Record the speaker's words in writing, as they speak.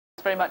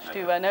Very much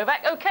to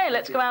Novak. OK,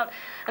 let's go out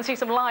and see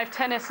some live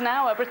tennis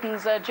now.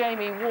 Britain's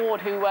Jamie Ward,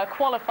 who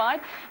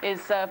qualified,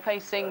 is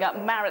facing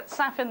Marat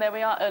Safin. There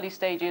we are, early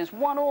stages,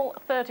 1-all,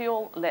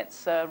 30-all.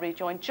 Let's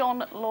rejoin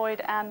John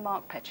Lloyd and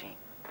Mark Petchey.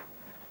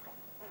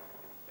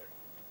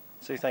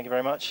 Sue, thank you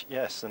very much.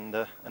 Yes, and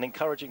an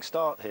encouraging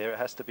start here, it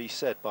has to be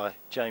said, by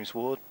James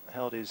Ward.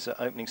 Held his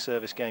opening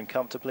service game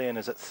comfortably and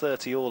is at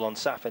 30-all on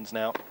Safin's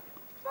now.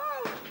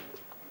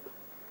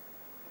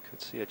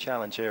 Could see a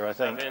challenge here, I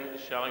think.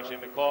 Safin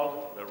challenging the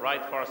call, the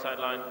right far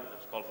sideline,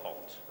 it's called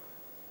fault.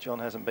 John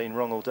hasn't been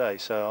wrong all day,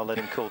 so I'll let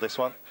him call this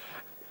one.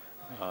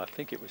 I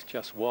think it was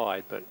just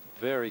wide, but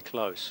very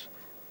close.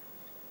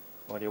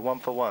 Well, you're 1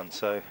 for 1,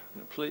 so...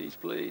 Please,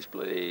 please,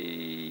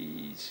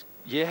 please.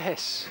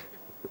 Yes.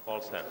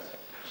 Ball stands.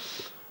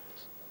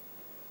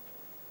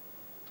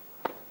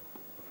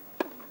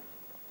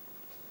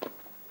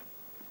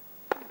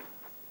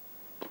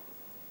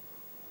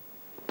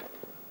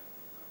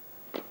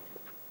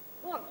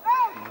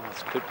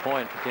 That's a good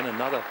point. Again,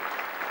 another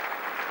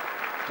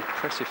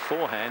impressive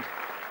forehand.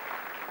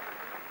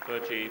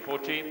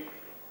 30-40.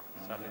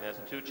 Safin has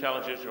 2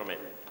 challenges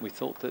remaining. We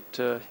thought that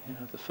you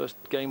know, the first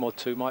game or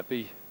two might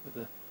be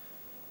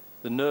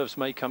the nerves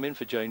may come in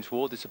for James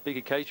Ward. It's a big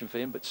occasion for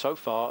him, but so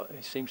far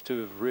he seems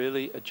to have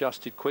really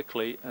adjusted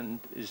quickly and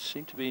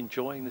seemed to be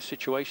enjoying the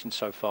situation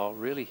so far.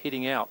 Really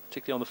hitting out,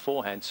 particularly on the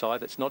forehand side.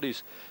 That's not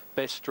his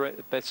best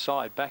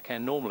side.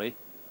 Backhand normally.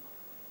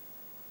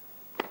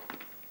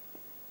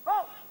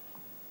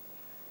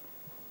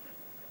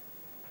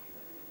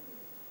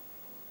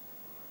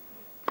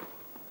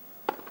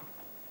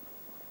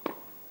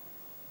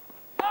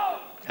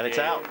 And it's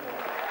out.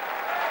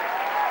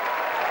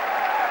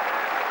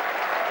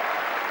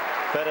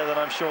 Better than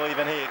I'm sure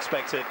even he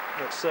expected,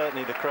 but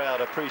certainly the crowd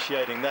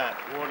appreciating that.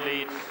 Ward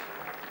leads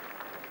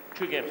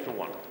 2 games to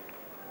 1.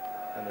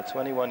 And the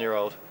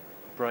 21-year-old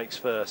breaks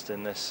first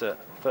in this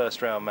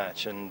first round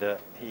match, and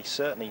he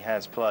certainly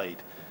has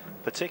played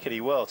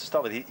particularly well. To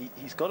start with,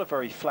 he's got a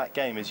very flat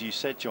game, as you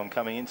said, John,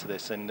 coming into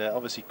this, and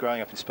obviously growing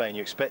up in Spain,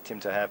 you expect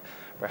him to have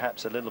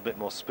perhaps a little bit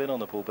more spin on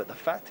the ball, but the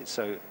fact it's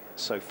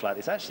so flat,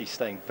 it's actually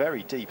staying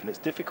very deep, and it's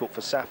difficult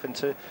for Safin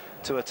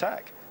to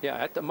attack. Yeah,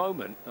 at the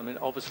moment, I mean,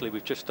 obviously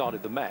we've just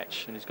started the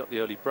match and he's got the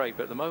early break,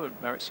 but at the moment,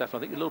 Marat Safin, I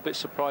think, a little bit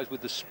surprised with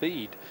the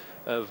speed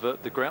of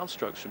the ground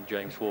strokes from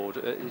James Ward.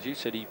 As you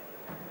said, he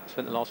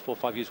spent the last 4 or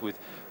 5 years with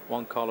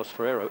Juan Carlos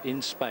Ferrero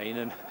in Spain,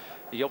 and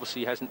he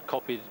obviously hasn't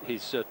copied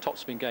his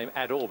topspin game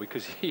at all,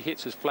 because he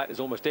hits as flat as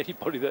almost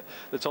anybody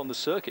that's on the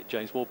circuit,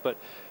 James Ward, but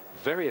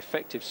very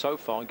effective so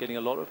far and getting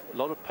a lot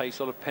of pace,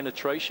 a lot of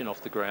penetration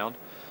off the ground.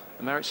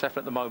 Marat Safin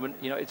at the moment,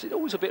 you know, it's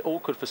always a bit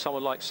awkward for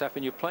someone like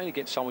Safin. You're playing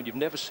against someone you've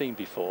never seen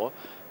before.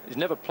 He's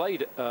never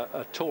played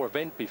a tour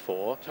event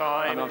before.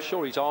 And I'm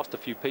sure he's asked a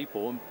few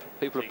people, and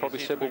people have probably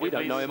said, well, we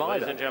don't know him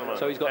either.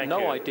 So he's got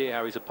no idea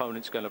how his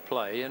opponent's going to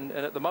play. And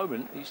at the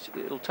moment,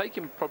 it'll take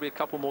him probably a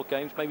couple more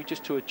games, maybe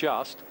just to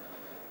adjust.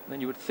 And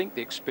then you would think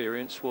the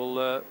experience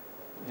will,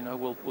 you know,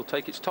 will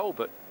take its toll.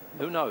 But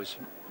who knows?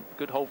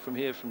 Good hold from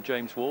here from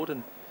James Ward,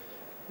 and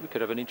we could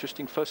have an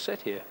interesting first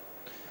set here.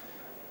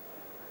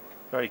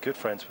 Very good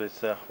friends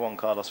with Juan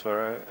Carlos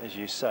Ferrero, as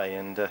you say,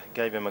 and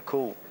gave him a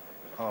call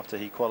after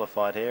he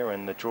qualified here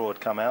and the draw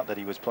had come out that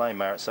he was playing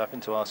Marat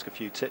Safin, to ask a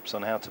few tips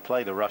on how to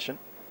play the Russian.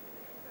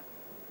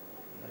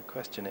 No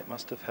question, it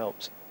must have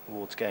helped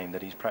Ward's game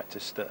that he's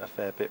practiced a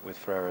fair bit with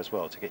Ferrero as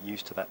well, to get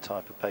used to that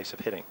type of pace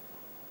of hitting.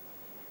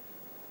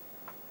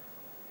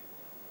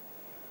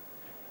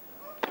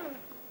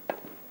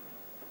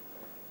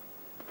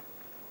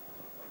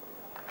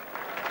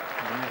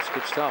 That's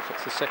good stuff.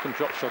 That's the second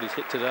drop shot he's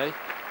hit today.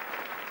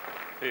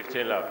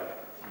 15 love.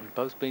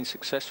 Both been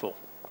successful.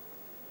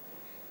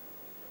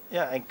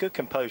 Yeah, and good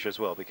composure as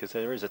well, because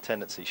there is a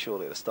tendency,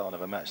 surely, at the start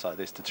of a match like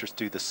this, to just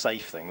do the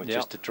safe thing, which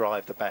is to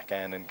drive the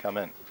backhand and come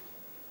in.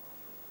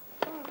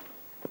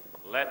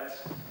 Let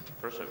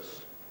for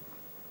service.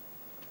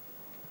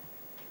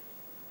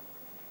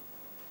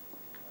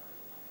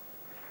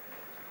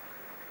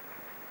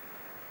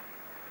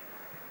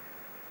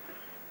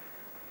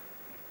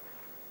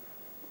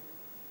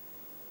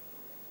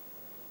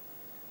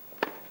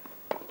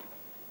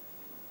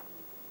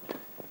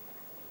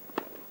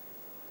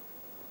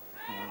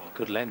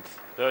 Good length.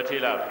 30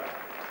 love.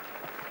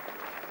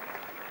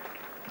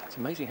 It's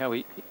amazing how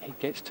he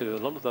gets to a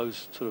lot of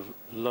those sort of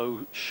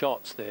low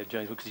shots there,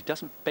 James, because he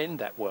doesn't bend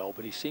that well,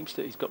 but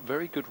he's got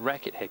very good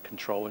racket head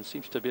control and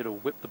seems to be able to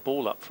whip the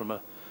ball up from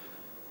a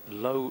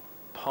low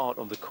part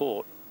of the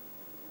court.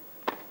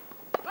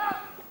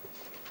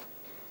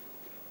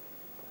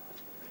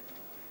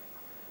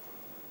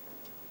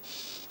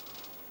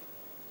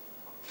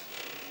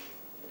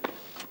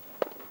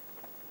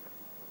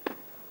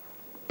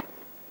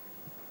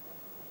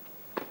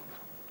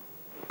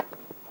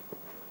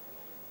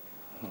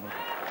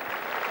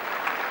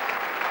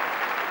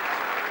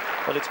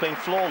 Well, it's been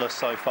flawless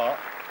so far,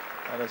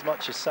 and as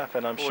much as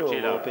Safin, I'm sure,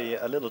 will be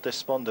a little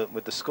despondent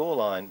with the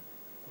scoreline,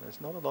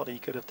 there's not a lot he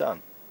could have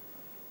done.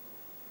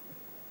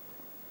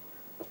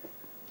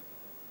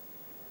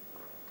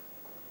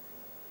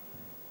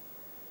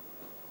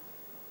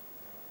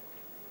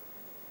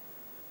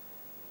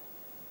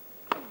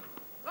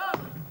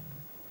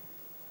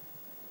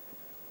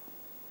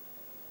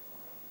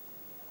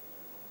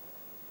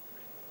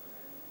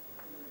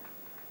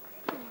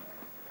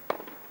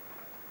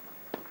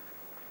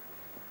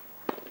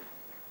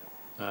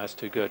 That's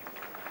too good.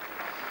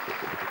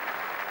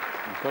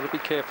 You've got to be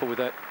careful with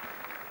that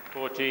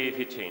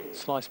 40-15.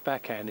 slice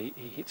backhand. He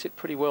hits it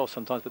pretty well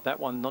sometimes, but that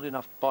one, not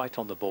enough bite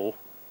on the ball.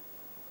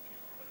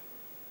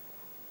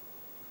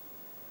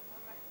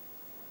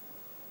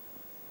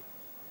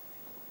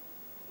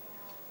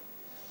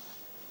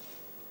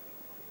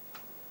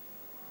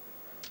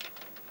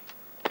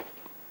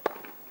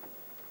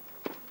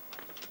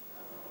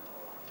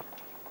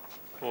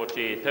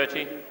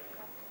 (40-30).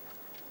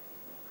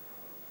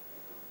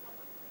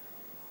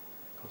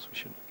 Of course, we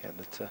shouldn't forget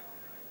that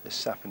this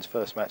is Safin's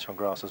first match on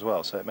grass as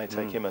well, so it may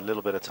take him a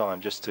little bit of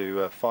time just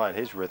to find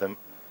his rhythm.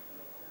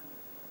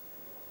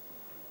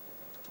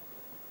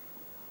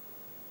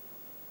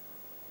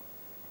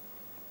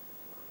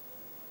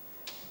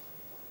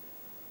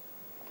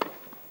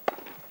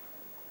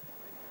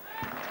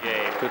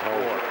 Game. Good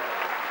hole. Ward.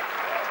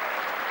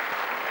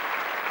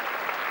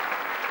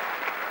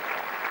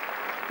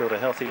 Build a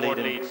healthy Ward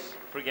lead leads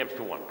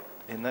 3-1.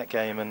 in that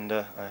game, and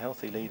a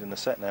healthy lead in the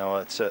set now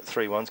at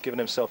 3-1. Giving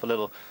himself a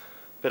little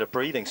bit of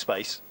breathing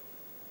space,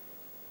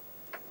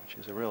 which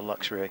is a real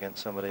luxury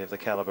against somebody of the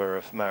caliber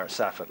of Marat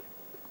Safin.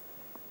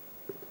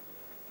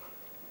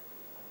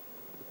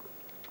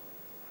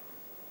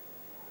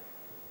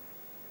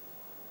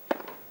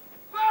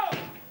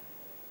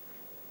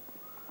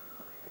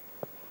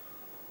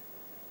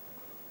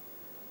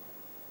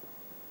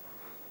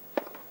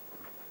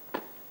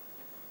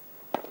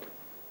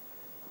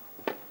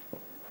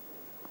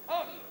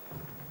 Oh.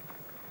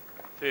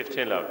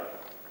 15-love.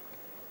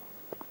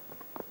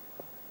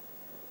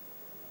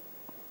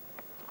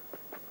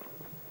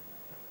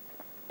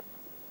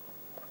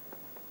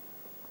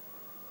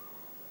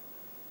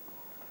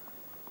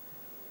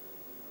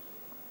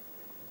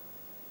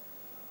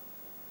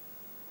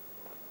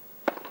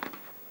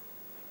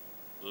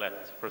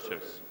 Left for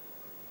service.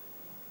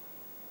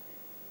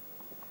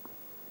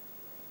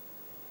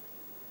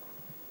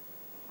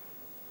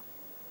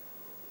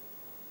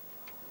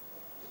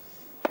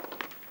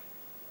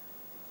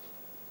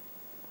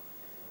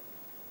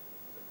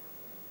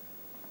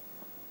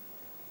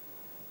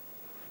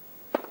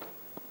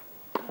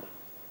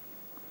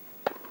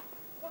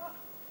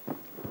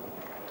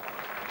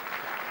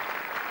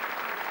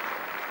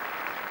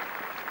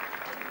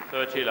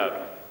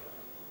 (30-love).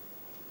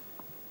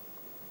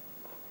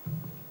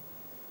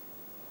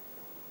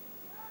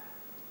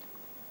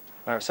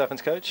 Marat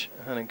Safin's coach,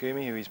 Hernan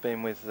Gumi, who he's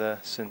been with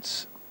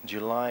since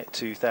July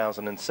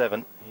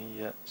 2007.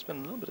 He spent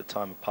a little bit of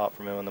time apart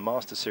from him on the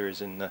Master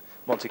Series in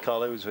Monte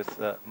Carlo. He was with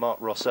Marc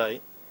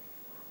Rosset.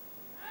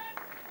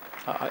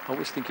 I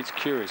always think it's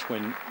curious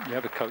when you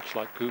have a coach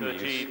like Gumi,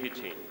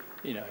 30-15.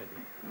 you know,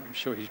 I'm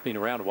sure he's been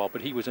around a while,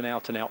 but he was an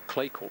out-and-out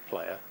clay court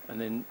player, and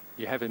then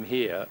you have him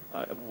here.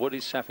 What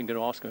is Safin going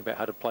to ask him about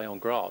how to play on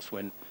grass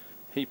when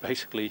he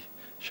basically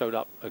showed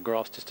up at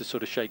grass just to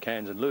sort of shake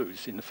hands and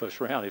lose in the first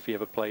round if he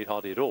ever played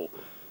hardly at all?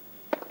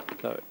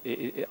 So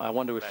I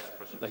wonder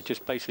if they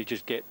just basically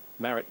just get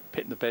Marat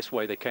pitting the best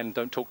way they can and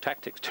don't talk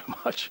tactics too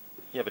much.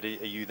 Yeah, but are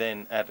you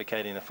then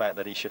advocating the fact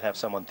that he should have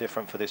someone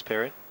different for this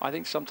period? I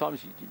think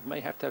sometimes you may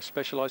have to have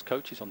specialised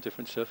coaches on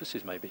different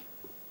surfaces, maybe.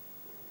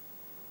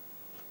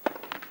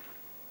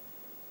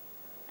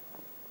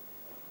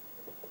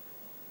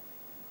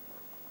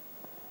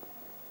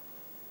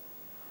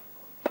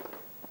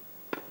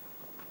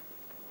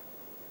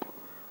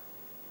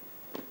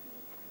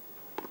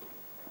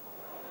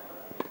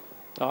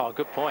 Oh,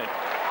 good point.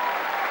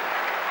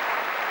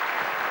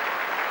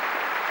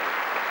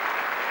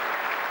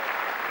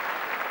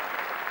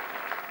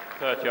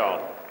 Third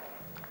yard.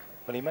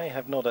 Well, he may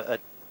have not a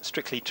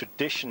strictly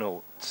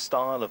traditional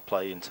style of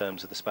play in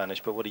terms of the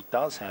Spanish, but what he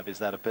does have is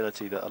that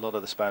ability that a lot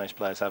of the Spanish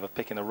players have of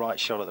picking the right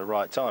shot at the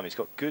right time. He's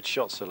got good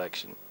shot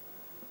selection.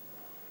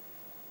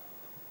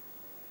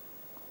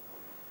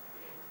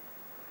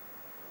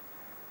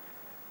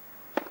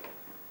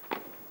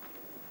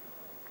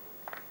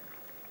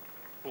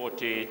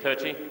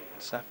 (40-30).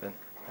 Safin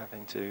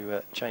having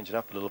to change it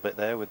up a little bit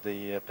there with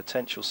the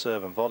potential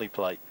serve and volley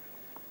play.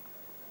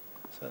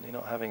 Certainly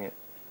not having it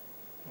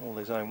all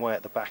his own way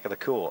at the back of the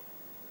court.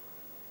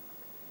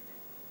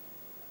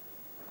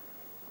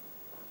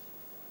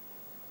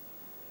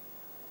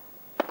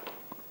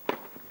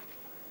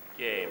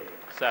 Game.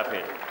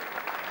 Safin.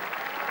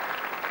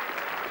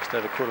 Just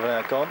over a quarter of an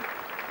hour gone.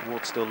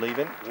 Ward still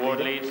leaving.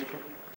 Ward leads